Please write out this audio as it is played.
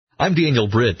I'm Daniel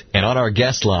Britt, and on our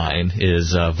guest line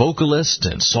is a vocalist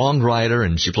and songwriter,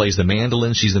 and she plays the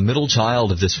mandolin. She's the middle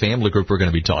child of this family group we're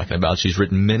going to be talking about. She's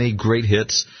written many great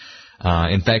hits.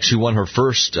 In fact, she won her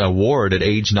first award at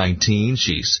age 19.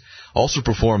 She's also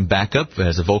performed backup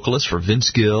as a vocalist for Vince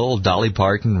Gill, Dolly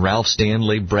Parton, Ralph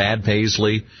Stanley, Brad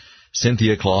Paisley,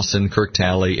 Cynthia Clawson, Kirk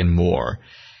Talley, and more.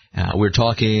 We're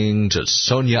talking to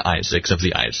Sonya Isaacs of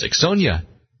the Isaacs. Sonya.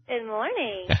 Good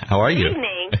morning. How are you? Good evening.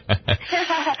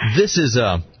 This is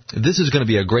going to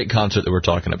be a great concert that we're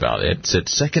talking about. It's at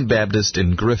Second Baptist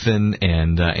in Griffin,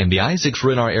 and the Isaacs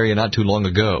were in our area not too long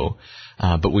ago.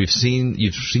 But you've seen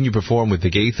you perform with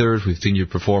the Gaithers. We've seen you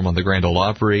perform on the Grand Ole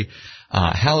Opry.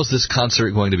 How is this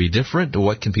concert going to be different?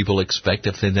 What can people expect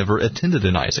if they've never attended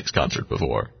an Isaacs concert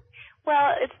before?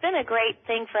 Well, it's been a great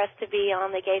thing for us to be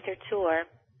on the Gaither tour.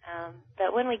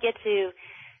 But when we get to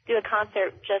do a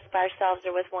concert just by ourselves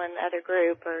or with one other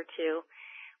group or two,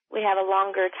 we have a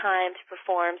longer time to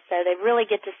perform, so they really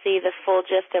get to see the full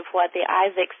gist of what the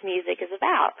Isaacs music is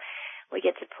about. We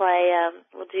get to play,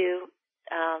 we'll do,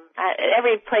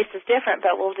 every place is different,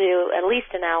 but we'll do at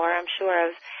least an hour, I'm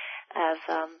sure, of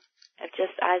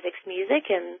just Isaacs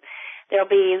music, and there'll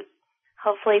be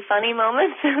hopefully funny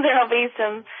moments. There'll be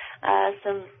some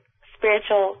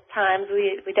spiritual times.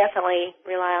 We definitely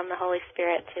rely on the Holy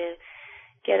Spirit to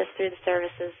get us through the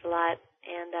services a lot,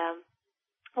 and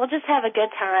we'll just have a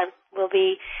good time. We'll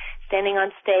be standing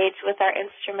on stage with our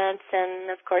instruments,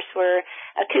 and of course we're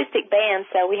acoustic band,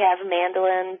 so we have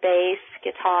mandolin, bass,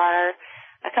 guitar,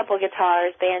 a couple of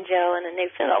guitars, banjo, and a new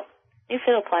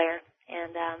fiddle player.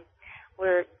 And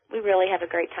we really have a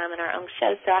great time in our own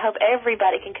show. So I hope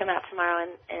everybody can come out tomorrow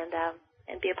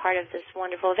and be a part of this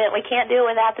wonderful event. We can't do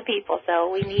it without the people,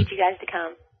 so we need you guys to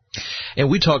come. And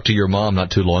we talked to your mom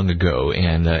not too long ago,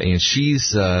 and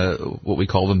she's what we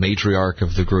call the matriarch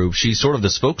of the group. She's sort of the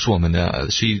spokeswoman.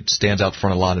 She stands out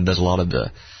front a lot and does a lot of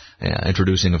the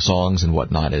introducing of songs and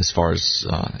whatnot, as far as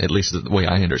at least the way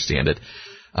I understand it.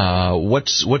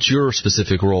 What's your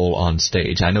specific role on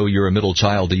stage? I know you're a middle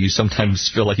child. Do you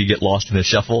sometimes feel like you get lost in the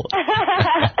shuffle?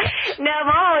 No,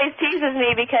 Mom always teases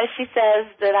me because she says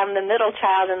that I'm the middle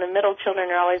child, and the middle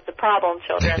children are always the problem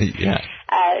children. Yeah.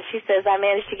 She says I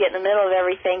manage to get in the middle of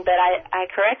everything, but I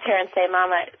correct her and say,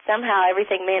 Mama, somehow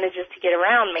everything manages to get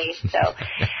around me. So,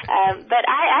 but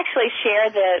I actually share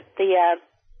the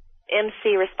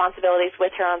MC responsibilities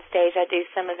with her on stage. I do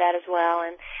some of that as well,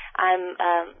 and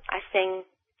I sing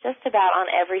just about on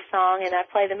every song, and I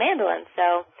play the mandolin.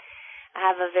 So I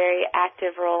have a very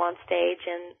active role on stage,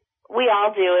 and we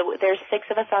all do. There's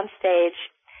 6 of us on stage.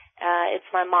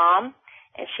 It's my mom,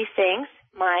 and she sings.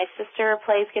 My sister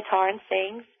plays guitar and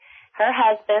sings. Her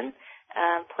husband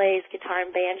plays guitar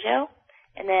and banjo.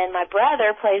 And then my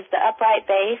brother plays the upright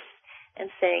bass and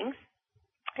sings.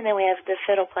 And then we have the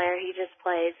fiddle player. He just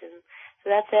plays. And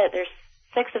so that's it. There's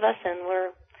 6 of us, and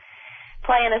we're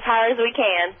playing as hard as we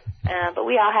can. But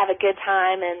we all have a good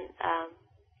time, and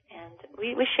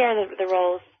we share the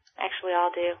roles. Actually,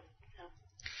 all do.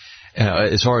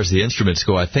 As far as the instruments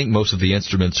go, I think most of the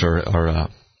instruments are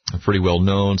pretty well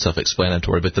known,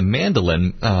 self-explanatory, but the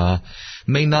mandolin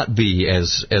may not be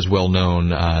as well known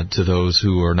to those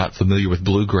who are not familiar with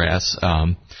bluegrass,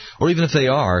 or even if they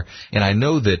are. And I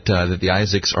know that the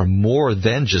Isaacs are more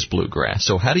than just bluegrass.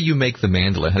 So how do you make the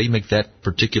mandolin? How do you make that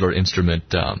particular instrument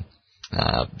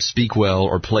speak well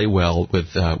or play well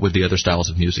with the other styles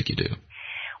of music you do?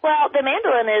 Well, the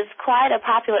mandolin is quite a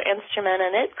popular instrument,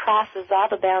 and it crosses all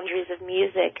the boundaries of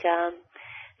music.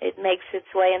 It makes its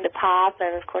way into pop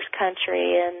and, of course,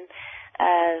 country, and,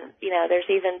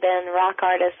 there's even been rock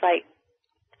artists like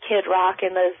Kid Rock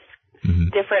and those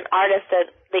different artists, that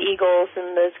the Eagles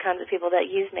and those kinds of people that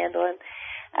use mandolin.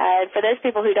 For those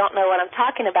people who don't know what I'm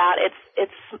talking about,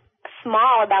 it's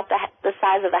small, about the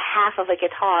size of a half of a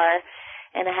guitar,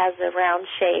 and it has a round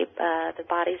shape. The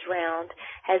body's round,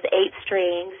 has 8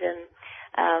 strings, and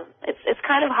it's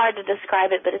kind of hard to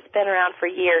describe it, but it's been around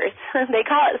for years. They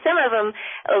call it, some of them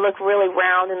look really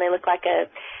round, and they look like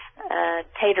a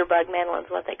tater bug mandolin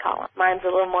is what they call it. Mine's a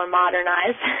little more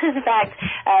modernized. In fact,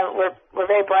 we're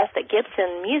very blessed that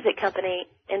Gibson Music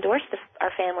Company endorsed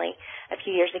our family a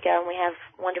few years ago, and we have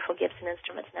wonderful Gibson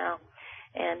instruments now.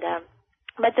 And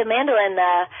but the mandolin,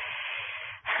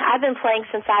 I've been playing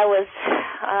since I was,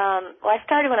 I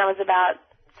started when I was about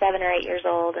 7 or 8 years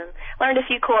old, and learned a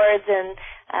few chords, and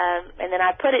then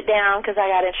I put it down because I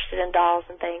got interested in dolls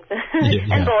and things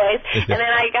and boys, and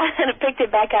then I picked it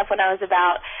back up when I was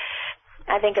about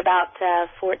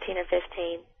 14 or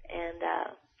 15, and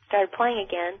started playing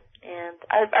again. And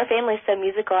our family's so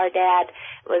musical. Our dad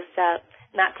was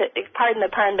not to pardon the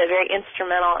pun, but very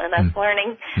instrumental in us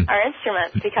learning our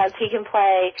instruments, because he can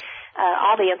play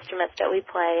all the instruments that we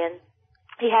play, and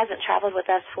he hasn't traveled with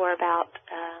us for about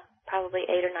probably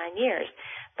 8 or 9 years,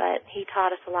 but he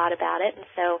taught us a lot about it, and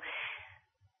so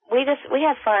we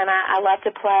have fun. I love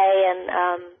to play, and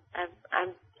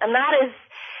I'm not as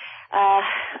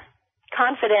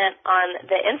confident on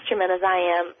the instrument as I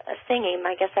am singing.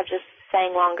 I guess I've just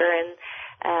sang longer, and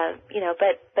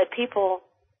but people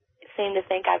seem to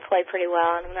think I play pretty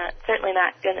well, and I'm certainly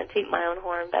not going to toot my own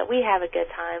horn, but we have a good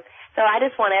time. So I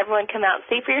just want everyone to come out and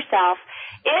see for yourself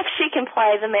if she can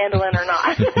play the mandolin or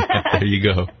not. There you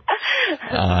go.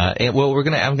 And well, I'm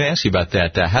gonna ask you about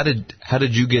that. How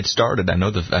did you get started? I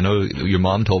know your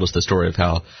mom told us the story of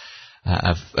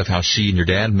how she and your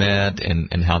dad met,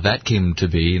 and how that came to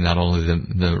be, not only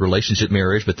the relationship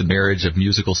marriage, but the marriage of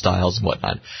musical styles and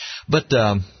whatnot. But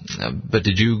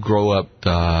did you grow up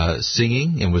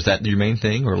singing, and was that your main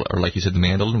thing, or like you said, the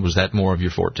mandolin, was that more of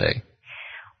your forte?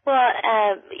 Well,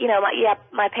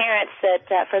 my parents,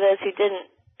 that for those who didn't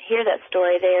hear that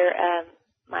story,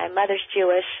 my mother's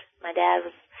Jewish, my dad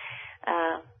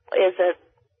is a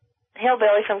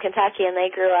hillbilly from Kentucky, and they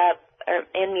grew up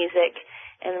in music.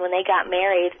 And when they got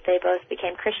married, they both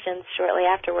became Christians shortly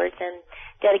afterwards and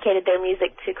dedicated their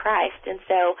music to Christ. And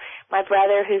so my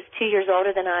brother, who's 2 years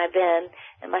older than I've been,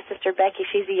 and my sister Becky,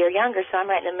 she's a year younger, so I'm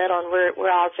right in the middle, and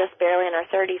we're all just barely in our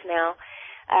 30s now.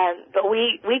 But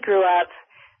we grew up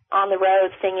on the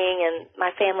road singing, and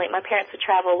my parents would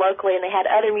travel locally, and they had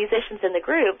other musicians in the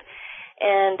group.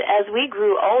 And as we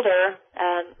grew older,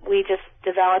 we just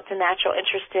developed a natural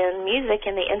interest in music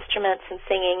and the instruments and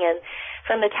singing. And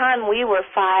from the time we were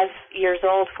 4 years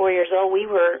old, we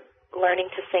were learning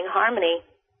to sing harmony.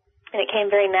 And it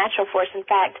came very natural for us. In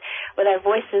fact, with our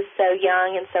voices so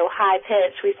young and so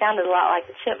high-pitched, we sounded a lot like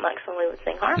the Chipmunks when we would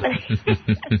sing harmony.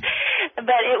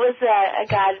 But it was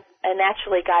a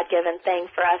naturally God-given thing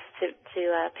for us to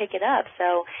pick it up.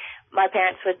 So my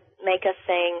parents would make us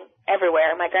sing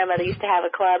everywhere. My grandmother used to have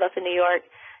a club up in New York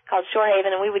called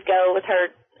Shorehaven, and we would go with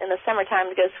her in the summertime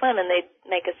to go swim, and they'd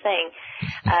make us sing.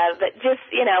 But just,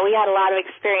 we had a lot of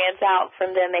experience out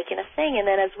from them making us sing. And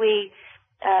then as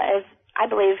I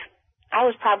believe I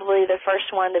was probably the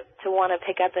first one to want to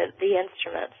pick up the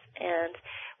instruments. And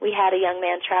we had a young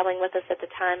man traveling with us at the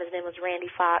time. His name was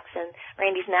Randy Fox, and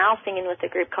Randy's now singing with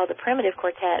a group called the Primitive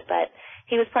Quartet, but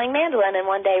he was playing mandolin, and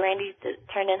one day Randy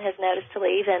turned in his notice to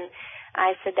leave, and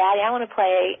I said, Daddy, I want to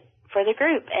play for the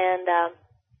group. And,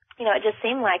 it just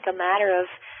seemed like a matter of,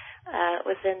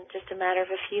 within just a matter of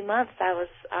a few months, I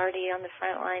was already on the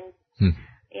front line,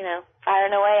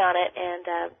 firing away on it.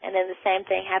 And then the same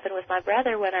thing happened with my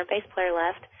brother when our bass player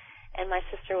left, and my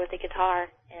sister with the guitar.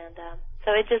 And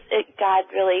so God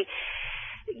really,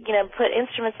 put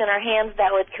instruments in our hands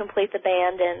that would complete the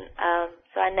band. And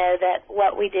so I know that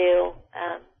what we do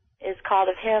is called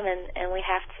of Him, and we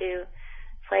have to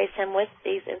praise Him with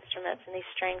these instruments and these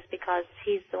strings, because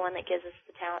He's the one that gives us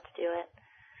the talent to do it.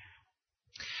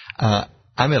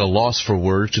 I'm at a loss for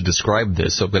words to describe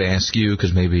this, so I'm going to ask you,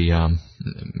 because maybe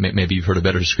you've heard a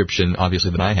better description,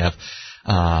 obviously, than I have.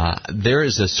 There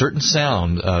is a certain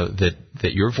sound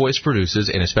that your voice produces,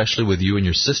 and especially with you and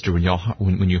your sister when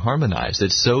you harmonize,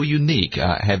 that's so unique.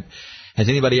 Has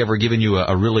anybody ever given you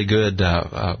a really good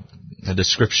a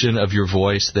description of your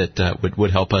voice that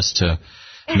would help us to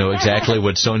know exactly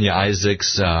what Sonya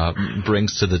Isaacs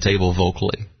brings to the table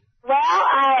vocally? Well,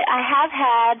 I have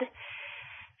had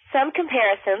some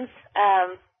comparisons.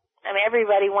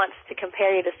 Everybody wants to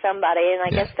compare you to somebody, and I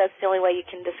guess that's the only way you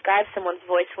can describe someone's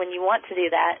voice when you want to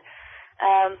do that.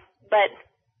 But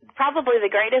probably the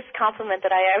greatest compliment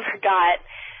that I ever got,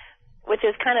 which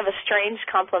is kind of a strange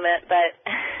compliment, but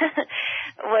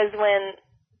was when,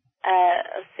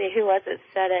 let's see, who was it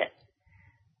said it?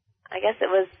 I guess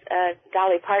it was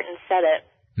Dolly Parton said it.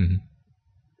 Mm-hmm.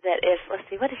 That let's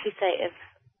see, what did she say?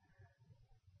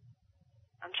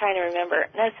 I'm trying to remember.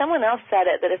 No, someone else said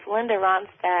it, that if Linda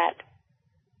Ronstadt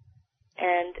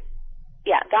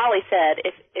Dolly said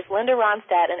if Linda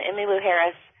Ronstadt and Emmylou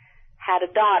Harris had a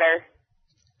daughter,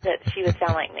 that she would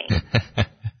sound like me.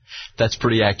 That's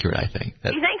pretty accurate, I think.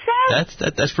 You think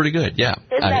so? That's pretty good, yeah.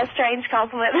 Isn't that a strange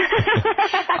compliment?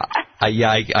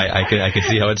 I can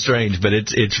see how it's strange, but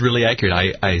it's really accurate.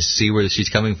 I see where she's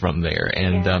coming from there,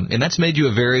 and that's made you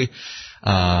a very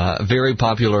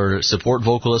popular support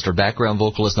vocalist or background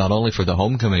vocalist, not only for the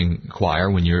homecoming choir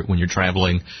when you're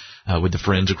traveling with the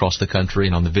friends across the country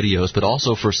and on the videos, but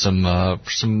also for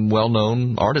some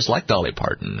well-known artists like Dolly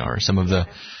Parton or some of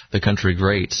the country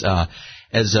greats.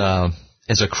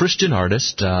 As a Christian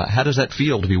artist, how does that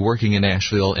feel to be working in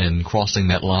Nashville and crossing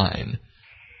that line?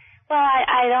 Well,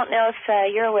 I don't know if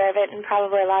you're aware of it, and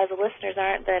probably a lot of the listeners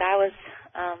aren't, but I was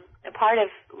a part of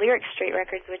Lyric Street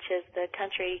Records, which is the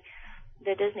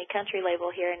Disney country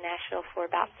label here in Nashville, for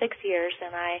about 6 years,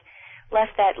 and I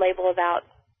left that label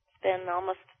it's been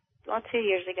almost 2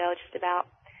 years ago, just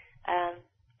about.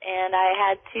 And I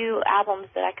had 2 albums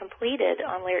that I completed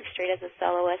on Lyric Street as a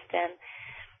soloist, and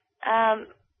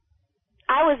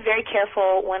I was very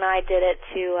careful when I did it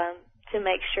to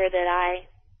make sure that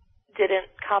I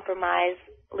didn't compromise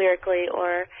lyrically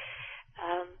or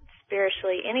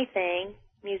spiritually anything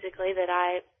musically that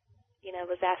I,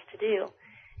 was asked to do.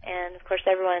 And of course,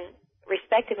 everyone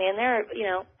respected me. And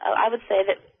I would say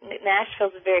that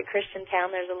Nashville's a very Christian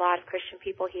town. There's a lot of Christian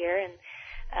people here, and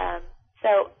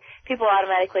so people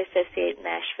automatically associate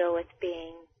Nashville with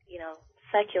being,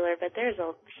 secular. But there's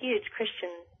a huge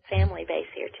Christian family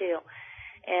base here too,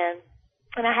 and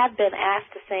I have been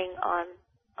asked to sing on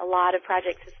a lot of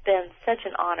projects. It's been such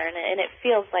an honor, and it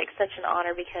feels like such an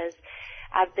honor because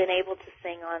I've been able to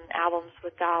sing on albums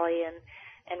with Dolly and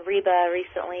Reba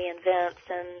recently, and Vince,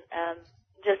 and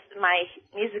just my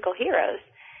musical heroes.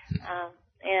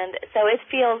 And so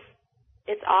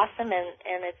it's awesome,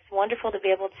 and it's wonderful to be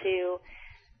able to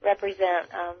represent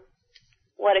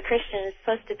what a Christian is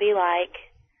supposed to be like,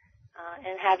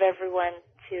 and have everyone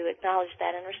to acknowledge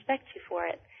that and respect you for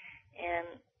it. And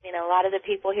a lot of the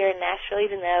people here in Nashville,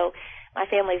 even though my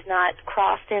family's not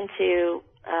crossed into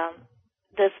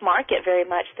this market very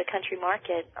much, the country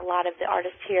market, a lot of the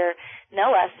artists here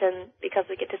know us, and because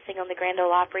we get to sing on the Grand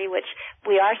Ole Opry, which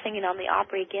we are singing on the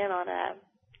Opry again on I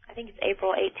think it's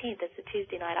April 18th. It's a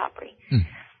Tuesday night Opry.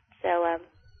 So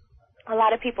a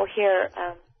lot of people here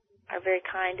are very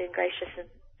kind and gracious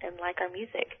and like our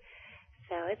music.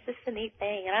 So it's just a neat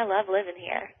thing, and I love living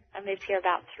here. I moved here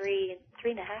about 3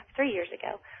 years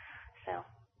ago. So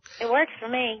it works for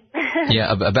me.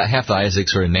 Yeah, about half the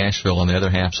Isaacs are in Nashville, and the other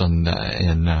half's in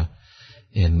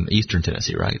eastern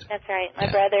Tennessee, right? That's right. My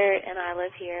brother and I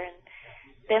live here, and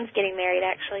Ben's getting married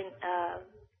actually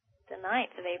the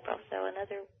 9th of April. So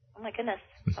oh my goodness,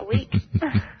 a week.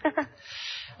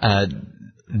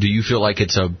 Do you feel like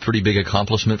it's a pretty big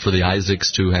accomplishment for the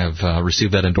Isaacs to have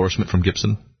received that endorsement from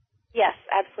Gibson? Yes,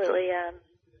 absolutely.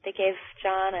 They gave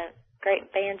John a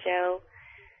great banjo.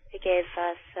 They gave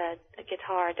us a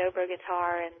guitar, a dobro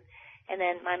guitar, and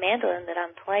then my mandolin that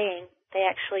I'm playing. They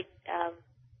actually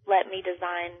let me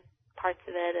design parts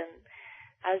of it, and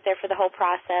I was there for the whole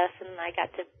process, and I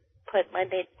got to put my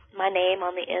name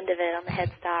on the end of it, on the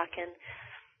headstock, and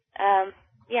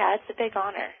it's a big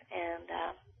honor, and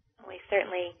we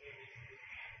certainly,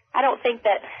 I don't think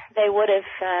that they would have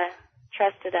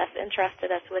entrusted us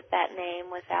with that name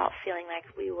without feeling like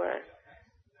we were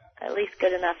at least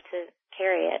good enough to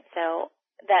carry it. So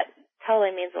that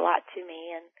totally means a lot to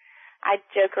me. And I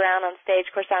joke around on stage.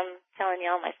 Of course, I'm telling you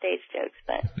all my stage jokes,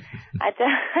 but I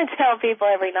tell people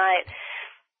every night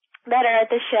that are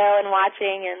at the show and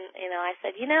watching, and, I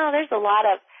said, there's a lot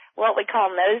of what we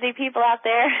call nosy people out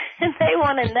there, and they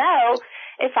want to know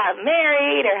if I'm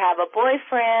married or have a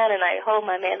boyfriend, and I hold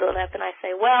my mandolin up and I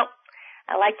say, well,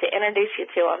 I'd like to introduce you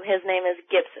to him. His name is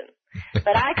Gibson,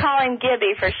 but I call him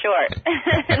Gibby for short.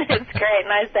 And it's great.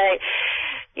 And I say,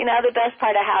 the best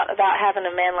part about having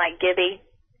a man like Gibby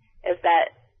is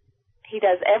that he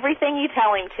does everything you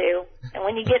tell him to, and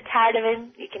when you get tired of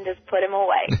him, you can just put him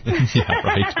away. Yeah,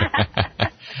 right.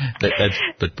 That's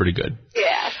pretty good.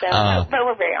 Yeah, but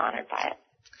we're very honored by it.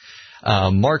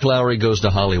 Mark Lowry Goes to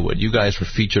Hollywood. You guys were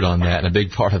featured on that, and a big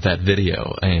part of that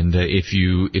video. And if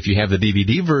you have the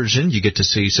DVD version, you get to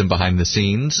see some behind the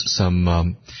scenes,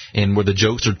 and where the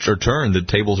jokes are turned, the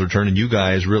tables are turned, and you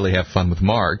guys really have fun with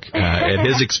Mark at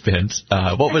his expense.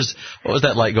 What was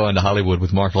that like going to Hollywood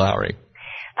with Mark Lowry?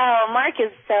 Oh, Mark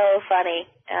is so funny.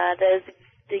 Those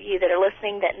of you that are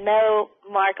listening that know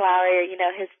Mark Lowry,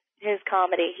 or his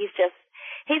comedy, he's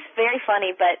very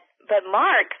funny. But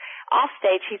Mark, off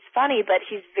stage, he's funny, but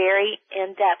he's very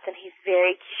in-depth, and he's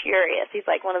very curious. He's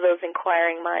like one of those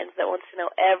inquiring minds that wants to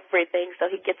know everything, so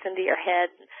he gets into your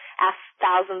head and asks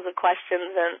thousands of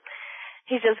questions, and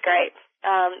he's just great.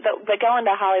 But going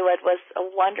to Hollywood was a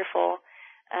wonderful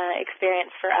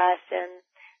experience for us,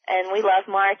 and we love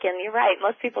Mark, and you're right,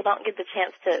 most people don't get the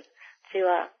chance to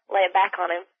lay it back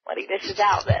on him, what he dishes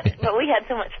out, but we had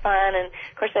so much fun, and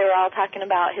of course they were all talking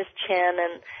about his chin,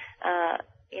 and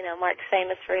Mark's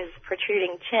famous for his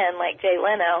protruding chin, like Jay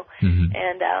Leno. Mm-hmm.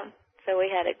 And so we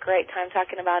had a great time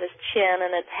talking about his chin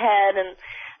and his head,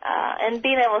 and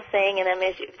being able to sing. And I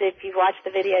mean, if you've watched the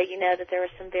video, you know that there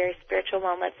were some very spiritual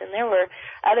moments, and there were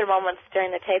other moments during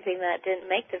the taping that didn't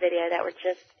make the video that were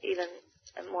just even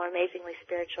more amazingly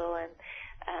spiritual. And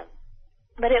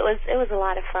but it was a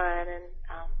lot of fun, and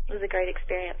it was a great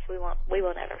experience. We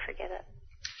will never forget it.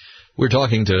 We're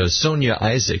talking to Sonya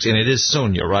Isaacs, and it is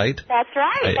Sonya, right? That's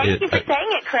right. Thank you for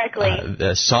saying it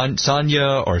correctly.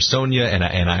 Sonya or Sonya,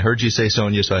 and I heard you say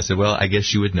Sonya, so I said, well, I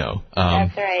guess you would know.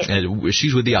 That's right.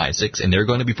 She's with the Isaacs, and they're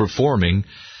going to be performing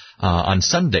on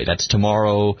Sunday. That's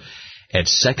tomorrow at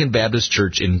Second Baptist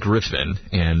Church in Griffin,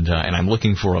 and I'm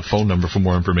looking for a phone number for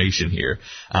more information here.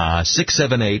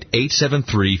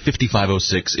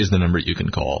 678-873-5506 is the number you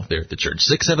can call there at the church.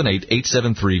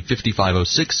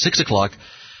 678-873-5506, 6 o'clock.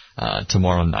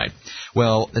 Tomorrow night.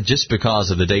 Well, just because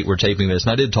of the date we're taping this,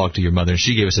 and I did talk to your mother, and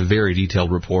she gave us a very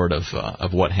detailed report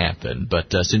of what happened.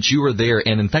 But since you were there,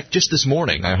 and in fact just this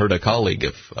morning, I heard a colleague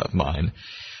of mine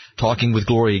talking with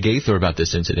Gloria Gaither about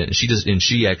this incident, and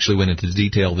she actually went into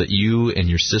detail that you and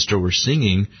your sister were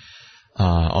singing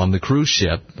on the cruise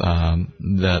ship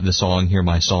the song "Hear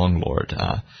My Song, Lord."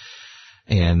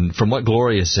 And from what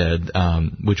Gloria said,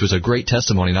 which was a great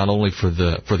testimony not only for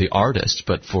the artist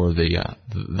but for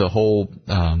the whole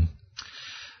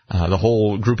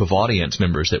group of audience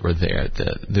members that were there,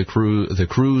 the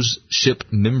cruise ship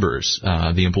members,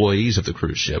 the employees of the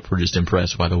cruise ship were just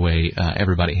impressed by the way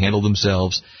everybody handled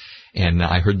themselves. And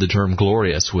I heard the term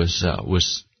glorious was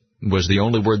the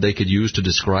only word they could use to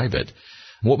describe it.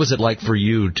 What was it like for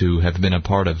you to have been a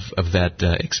part of that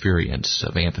experience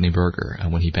of Anthony Berger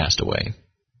when he passed away?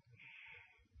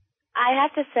 I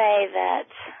have to say that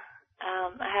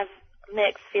I have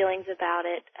mixed feelings about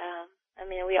it. I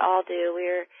mean, we all do.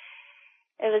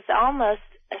 It was almost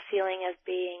a feeling of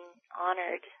being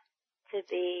honored to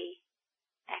be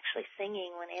actually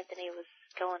singing when Anthony was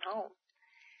going home.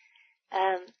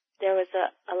 There was a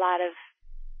lot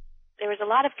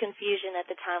of confusion at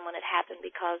the time when it happened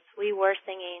because we were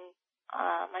singing,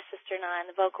 my sister and I,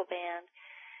 in the vocal band,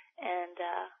 and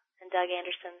Doug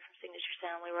Anderson from Signature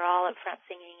Sound. We were all up front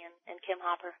singing, and Kim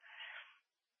Hopper.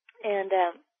 And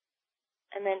then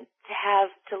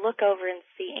to look over and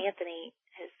see Anthony,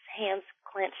 his hands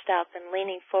clenched up and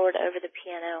leaning forward over the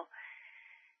piano,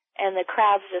 and the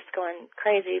crowd's just going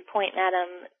crazy, pointing at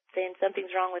him, saying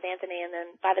something's wrong with Anthony. And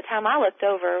then by the time I looked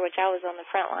over, which I was on the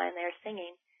front line there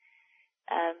singing,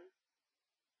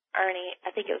 Ernie,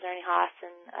 I think it was Ernie Haas,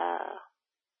 and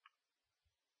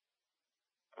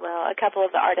a couple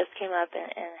of the artists came up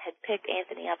and had picked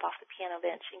Anthony up off the piano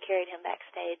bench and carried him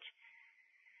backstage.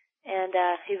 And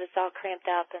he was all cramped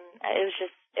up, and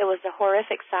it was a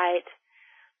horrific sight,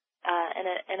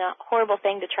 and a horrible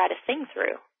thing to try to sing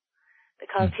through,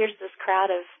 because here's this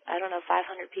crowd of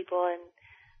 500 people, and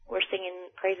we're singing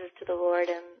praises to the Lord,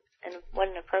 and what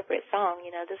an appropriate song,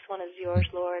 this one is yours,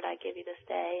 Lord, I give you this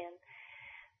day,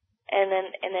 and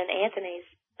then Anthony's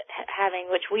having,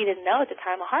 which we didn't know at the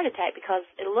time, a heart attack, because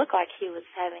it looked like he was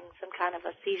having some kind of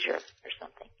a seizure or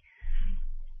something.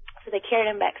 So they carried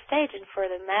him backstage, and for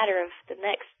the matter of the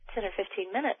next 10 or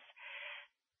 15 minutes,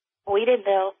 we didn't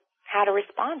know how to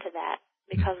respond to that,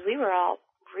 because we were all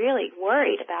really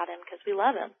worried about him, because we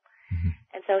love him.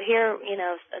 And so here,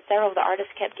 several of the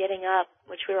artists kept getting up,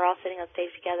 which we were all sitting on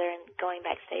stage together and going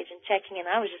backstage and checking, and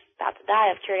I was just about to die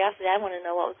of curiosity. I wanted to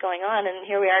know what was going on, and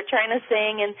here we are trying to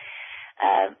sing and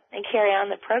carry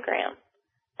on the program,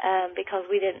 because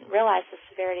we didn't realize the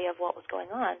severity of what was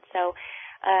going on. So,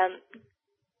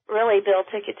 really, Bill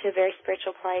took it to a very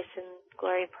spiritual place, and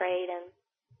Gloria prayed, and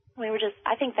we were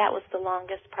I think that was the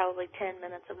longest, probably 10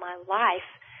 minutes of my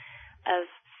life of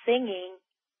singing,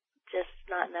 just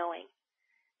not knowing.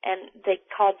 And they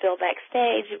called Bill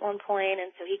backstage at one point,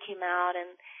 and so he came out,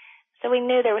 and so we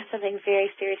knew there was something very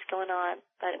serious going on,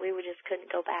 but we just couldn't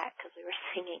go back because we were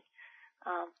singing.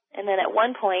 And then at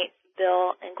one point,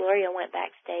 Bill and Gloria went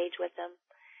backstage with them,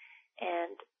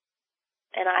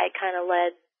 and I kind of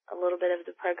led a little bit of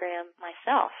the program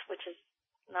myself, which is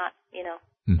not,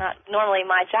 not normally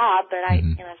my job, but I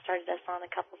started us on a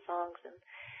couple songs, and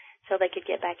so they could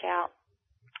get back out.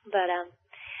 But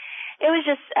it was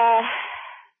just,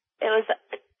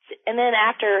 and then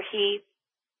after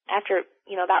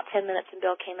about 10 minutes, and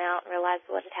Bill came out and realized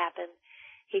what had happened,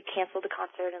 he canceled the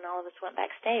concert, and all of us went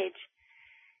backstage,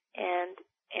 and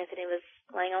Anthony was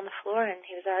laying on the floor, and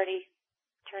he was already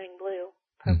turning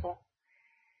purple.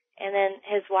 And then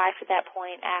his wife at that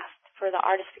point asked for the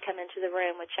artist to come into the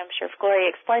room, which I'm sure if Gloria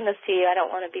explained this to you, I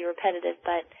don't want to be repetitive,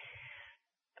 but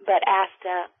asked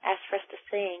for us to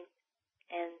sing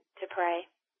and to pray.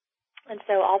 And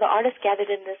so all the artists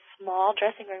gathered in this small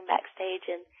dressing room backstage,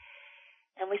 and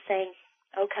we sang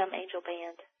 "O Come Angel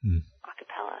Band" a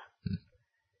cappella.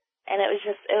 And it was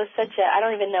such a, I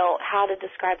don't even know how to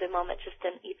describe the moment, just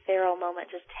an ethereal moment,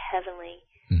 just heavenly.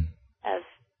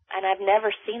 And I've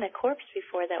never seen a corpse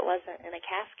before that wasn't in a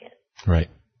casket. Right.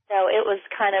 So it was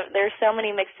kind of, there's so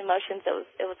many mixed emotions.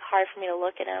 It was hard for me to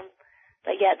look at him,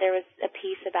 but yet there was a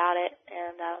peace about it.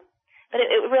 And but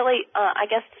it really, I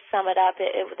guess to sum it up,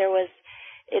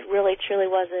 it really truly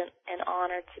was an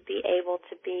honor to be able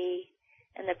to be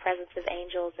in the presence of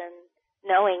angels and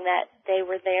knowing that they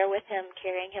were there with him,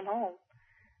 carrying him home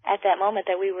at that moment,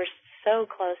 that we were so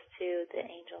close to the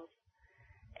angels.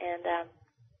 And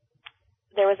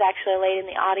there was actually a lady in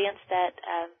the audience that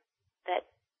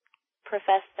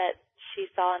professed that she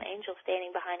saw an angel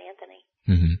standing behind Anthony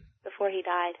before he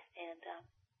died, and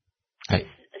she's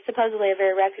supposedly a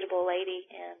very reputable lady,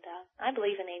 and I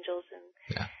believe in angels, and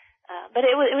but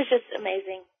it was just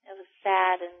amazing. It was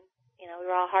sad, and we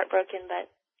were all heartbroken,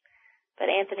 but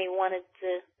Anthony wanted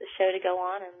the show to go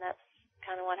on, and that's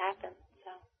kind of what happened.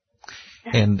 So.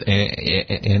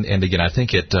 And again, I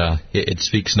think it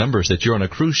speaks numbers that you're on a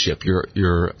cruise ship.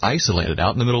 You're isolated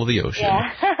out in the middle of the ocean.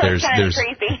 Yeah, there's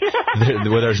creepy.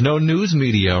 there's no news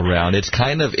media around. It's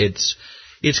kind of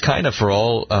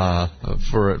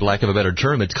for lack of a better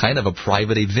term, it's kind of a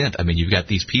private event. I mean, you've got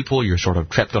these people. You're sort of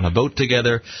trapped on a boat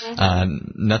together.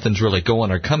 Nothing's really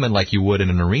going or coming like you would in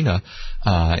an arena.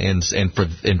 And for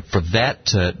that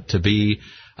to be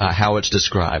how it's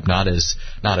described, not as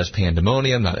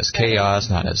pandemonium, not as chaos,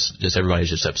 not as just everybody's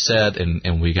just upset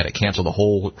and we got to cancel the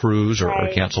whole cruise or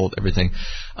cancel everything.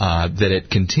 That it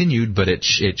continued, but it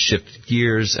shifted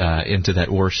gears into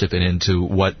that worship and into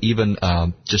what even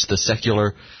just the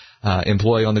secular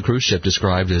employee on the cruise ship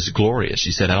described as glorious.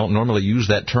 She said, "I don't normally use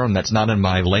that term. That's not in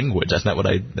my language. That's what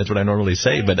I normally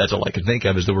say, but that's all I can think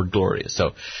of is the word glorious."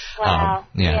 So, wow.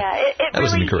 That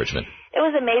was an encouragement. It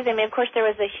was amazing. I mean, of course, there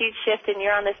was a huge shift, and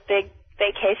you're on this big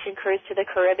vacation cruise to the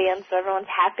Caribbean, so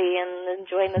everyone's happy and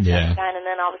enjoying the sunshine, and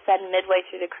then all of a sudden, midway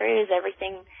through the cruise,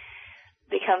 everything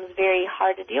becomes very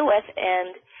hard to deal with.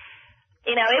 And,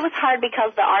 it was hard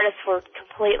because the artists were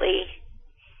completely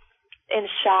in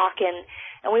shock, and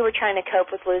we were trying to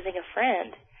cope with losing a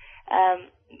friend.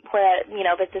 But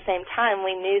at the same time,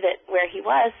 we knew that where he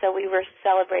was, so we were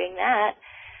celebrating that.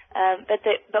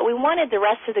 But we wanted the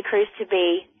rest of the cruise to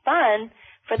be fun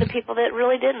for the people that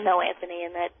really didn't know Anthony,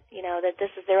 and that that this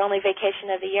is their only vacation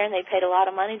of the year, and they paid a lot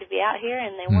of money to be out here,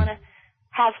 and they want to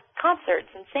have concerts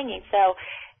and singing. So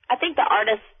I think the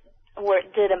artists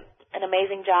did an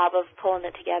amazing job of pulling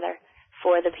it together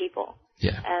for the people.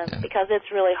 Because it's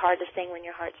really hard to sing when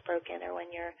your heart's broken or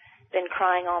when you're been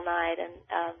crying all night, and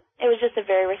it was just a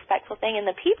very respectful thing. And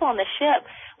the people on the ship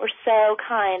were so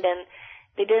kind, and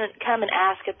they didn't come and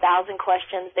ask 1,000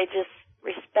 questions. They just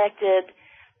respected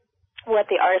what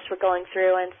the artists were going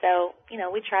through, and so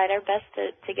we tried our best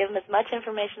to give them as much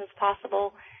information as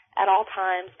possible at all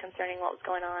times concerning what was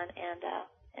going on,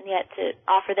 and yet to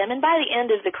offer them. And by the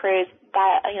end of the cruise,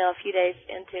 a few days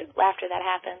after that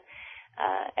happened,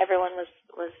 everyone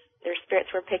was their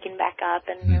spirits were picking back up,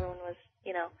 and everyone was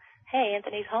hey,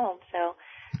 Anthony's home. So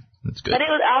that's good. But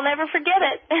I'll never forget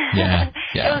it.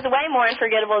 It was way more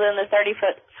unforgettable than the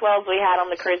 30-foot swells we had on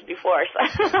the cruise before.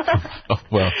 So.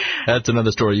 Well, that's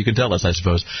another story you can tell us, I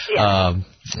suppose.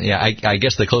 I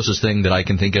guess the closest thing that I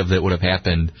can think of that would have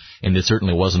happened, and it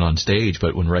certainly wasn't on stage,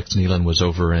 but when Rex Nealon was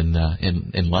over in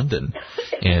London,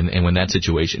 and when that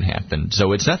situation happened.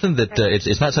 So it's nothing that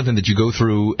it's not something that you go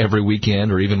through every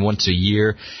weekend or even once a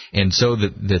year, and so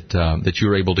that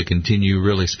you're able to continue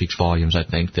really speaks volumes. I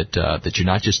think that you're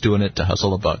not just doing it to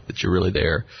hustle a buck, that you're really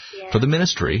there for the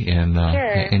ministry,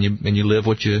 and you live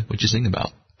what you sing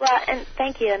about. Well, and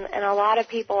thank you. And a lot of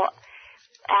people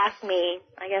ask me,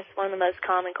 I guess one of the most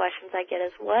common questions I get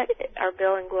is, what are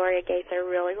Bill and Gloria Gaither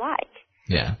really like?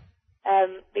 Yeah.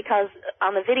 Because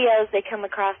on the videos they come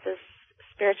across as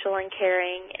spiritual and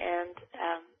caring and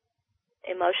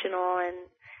emotional and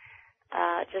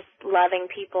just loving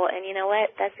people. And you know what?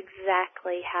 That's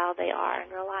exactly how they are in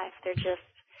real life. They're just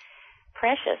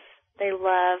precious. They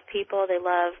love people. They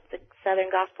love the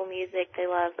Southern gospel music. They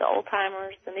love the old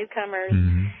timers, the newcomers.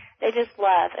 Mm-hmm. They just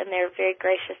love, and they're very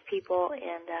gracious people,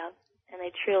 and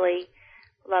they truly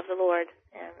love the Lord.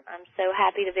 And I'm so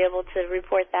happy to be able to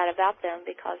report that about them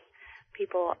because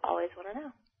people always want to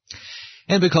know.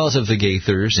 And because of the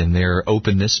Gaithers and their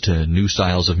openness to new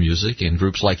styles of music, and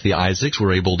groups like the Isaacs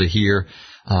were able to hear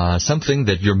something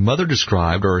that your mother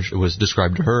described, or was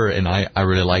described to her, and I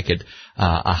really like it,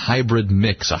 a hybrid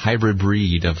mix, a hybrid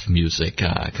breed of music,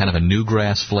 kind of a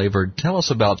newgrass flavored. Tell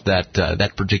us about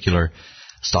that particular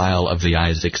style of the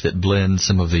Isaacs that blends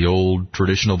some of the old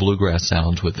traditional bluegrass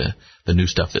sounds with the new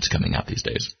stuff that's coming out these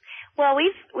days. Well,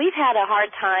 we've had a hard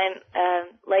time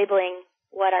labeling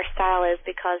what our style is,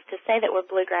 because to say that we're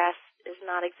bluegrass is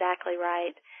not exactly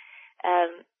right.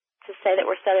 To say that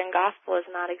we're Southern gospel is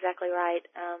not exactly right.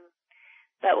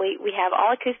 but we have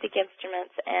all acoustic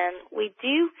instruments, and we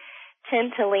do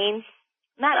tend to lean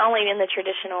not only in the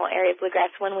traditional area of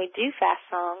bluegrass when we do fast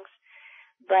songs,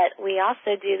 but we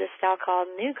also do the style called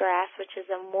newgrass, which is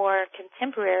a more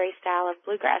contemporary style of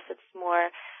bluegrass. It's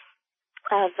more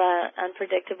of an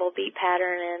unpredictable beat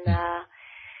pattern and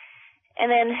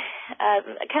then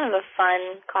kind of a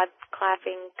fun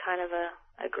clapping kind of a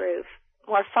groove.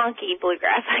 More funky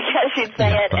bluegrass, I guess you'd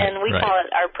say it, and we call it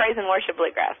our praise and worship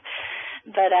bluegrass.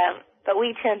 But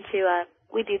we tend to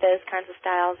we do those kinds of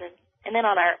styles, and then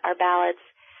on our ballads,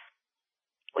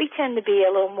 we tend to be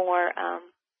a little more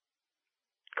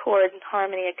chord and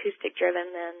harmony acoustic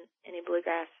driven than any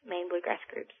main bluegrass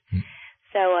groups.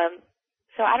 So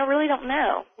I really don't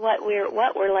know what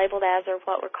we're labeled as or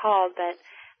what we're called, but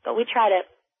we try to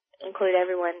include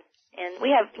everyone. And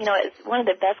we have, it's one of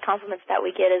the best compliments that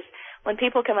we get is when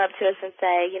people come up to us and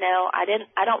say,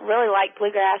 I don't really like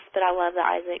bluegrass, but I love the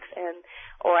Isaacs,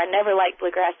 or I never liked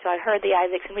bluegrass, so I heard the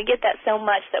Isaacs. And we get that so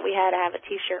much that we had to have a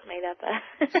T-shirt made up.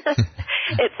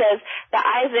 It says the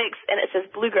Isaacs, and it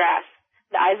says bluegrass.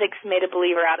 The Isaacs made a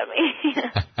believer out of me.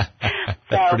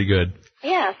 That's pretty good.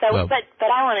 Yeah. So,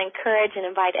 but I want to encourage and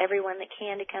invite everyone that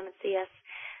can to come and see us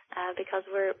because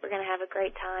we're going to have a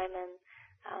great time, and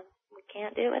we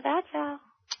can't do it without y'all.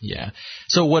 Yeah.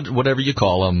 So whatever you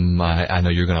call them, I know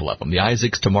you're going to love them. The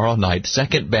Isaacs tomorrow night,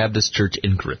 Second Baptist Church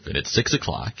in Griffin at 6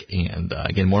 o'clock. And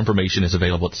again, more information is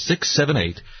available at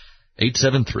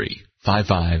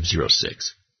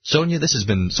 678-873-5506. Sonya, this has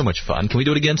been so much fun. Can we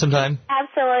do it again sometime?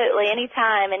 Absolutely,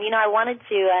 anytime. And I wanted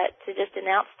to just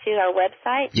announce too our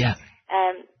website. Yeah.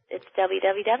 It's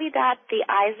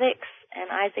www.theisaacs, and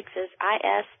Isaacs is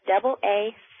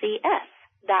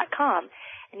ISAACS.com.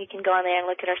 And you can go on there and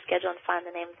look at our schedule and find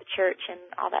the name of the church and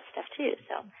all that stuff too.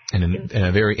 So. And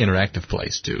a very interactive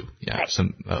place too. Yeah. Right.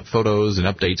 Some photos and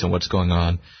updates on what's going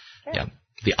on. Sure. Yeah.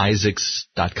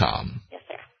 Theisaacs.com. Yes,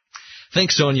 sir.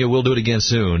 Thanks, Sonya. We'll do it again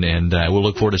soon, and we'll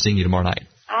look forward to seeing you tomorrow night.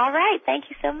 All right. Thank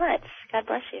you so much. God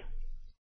bless you.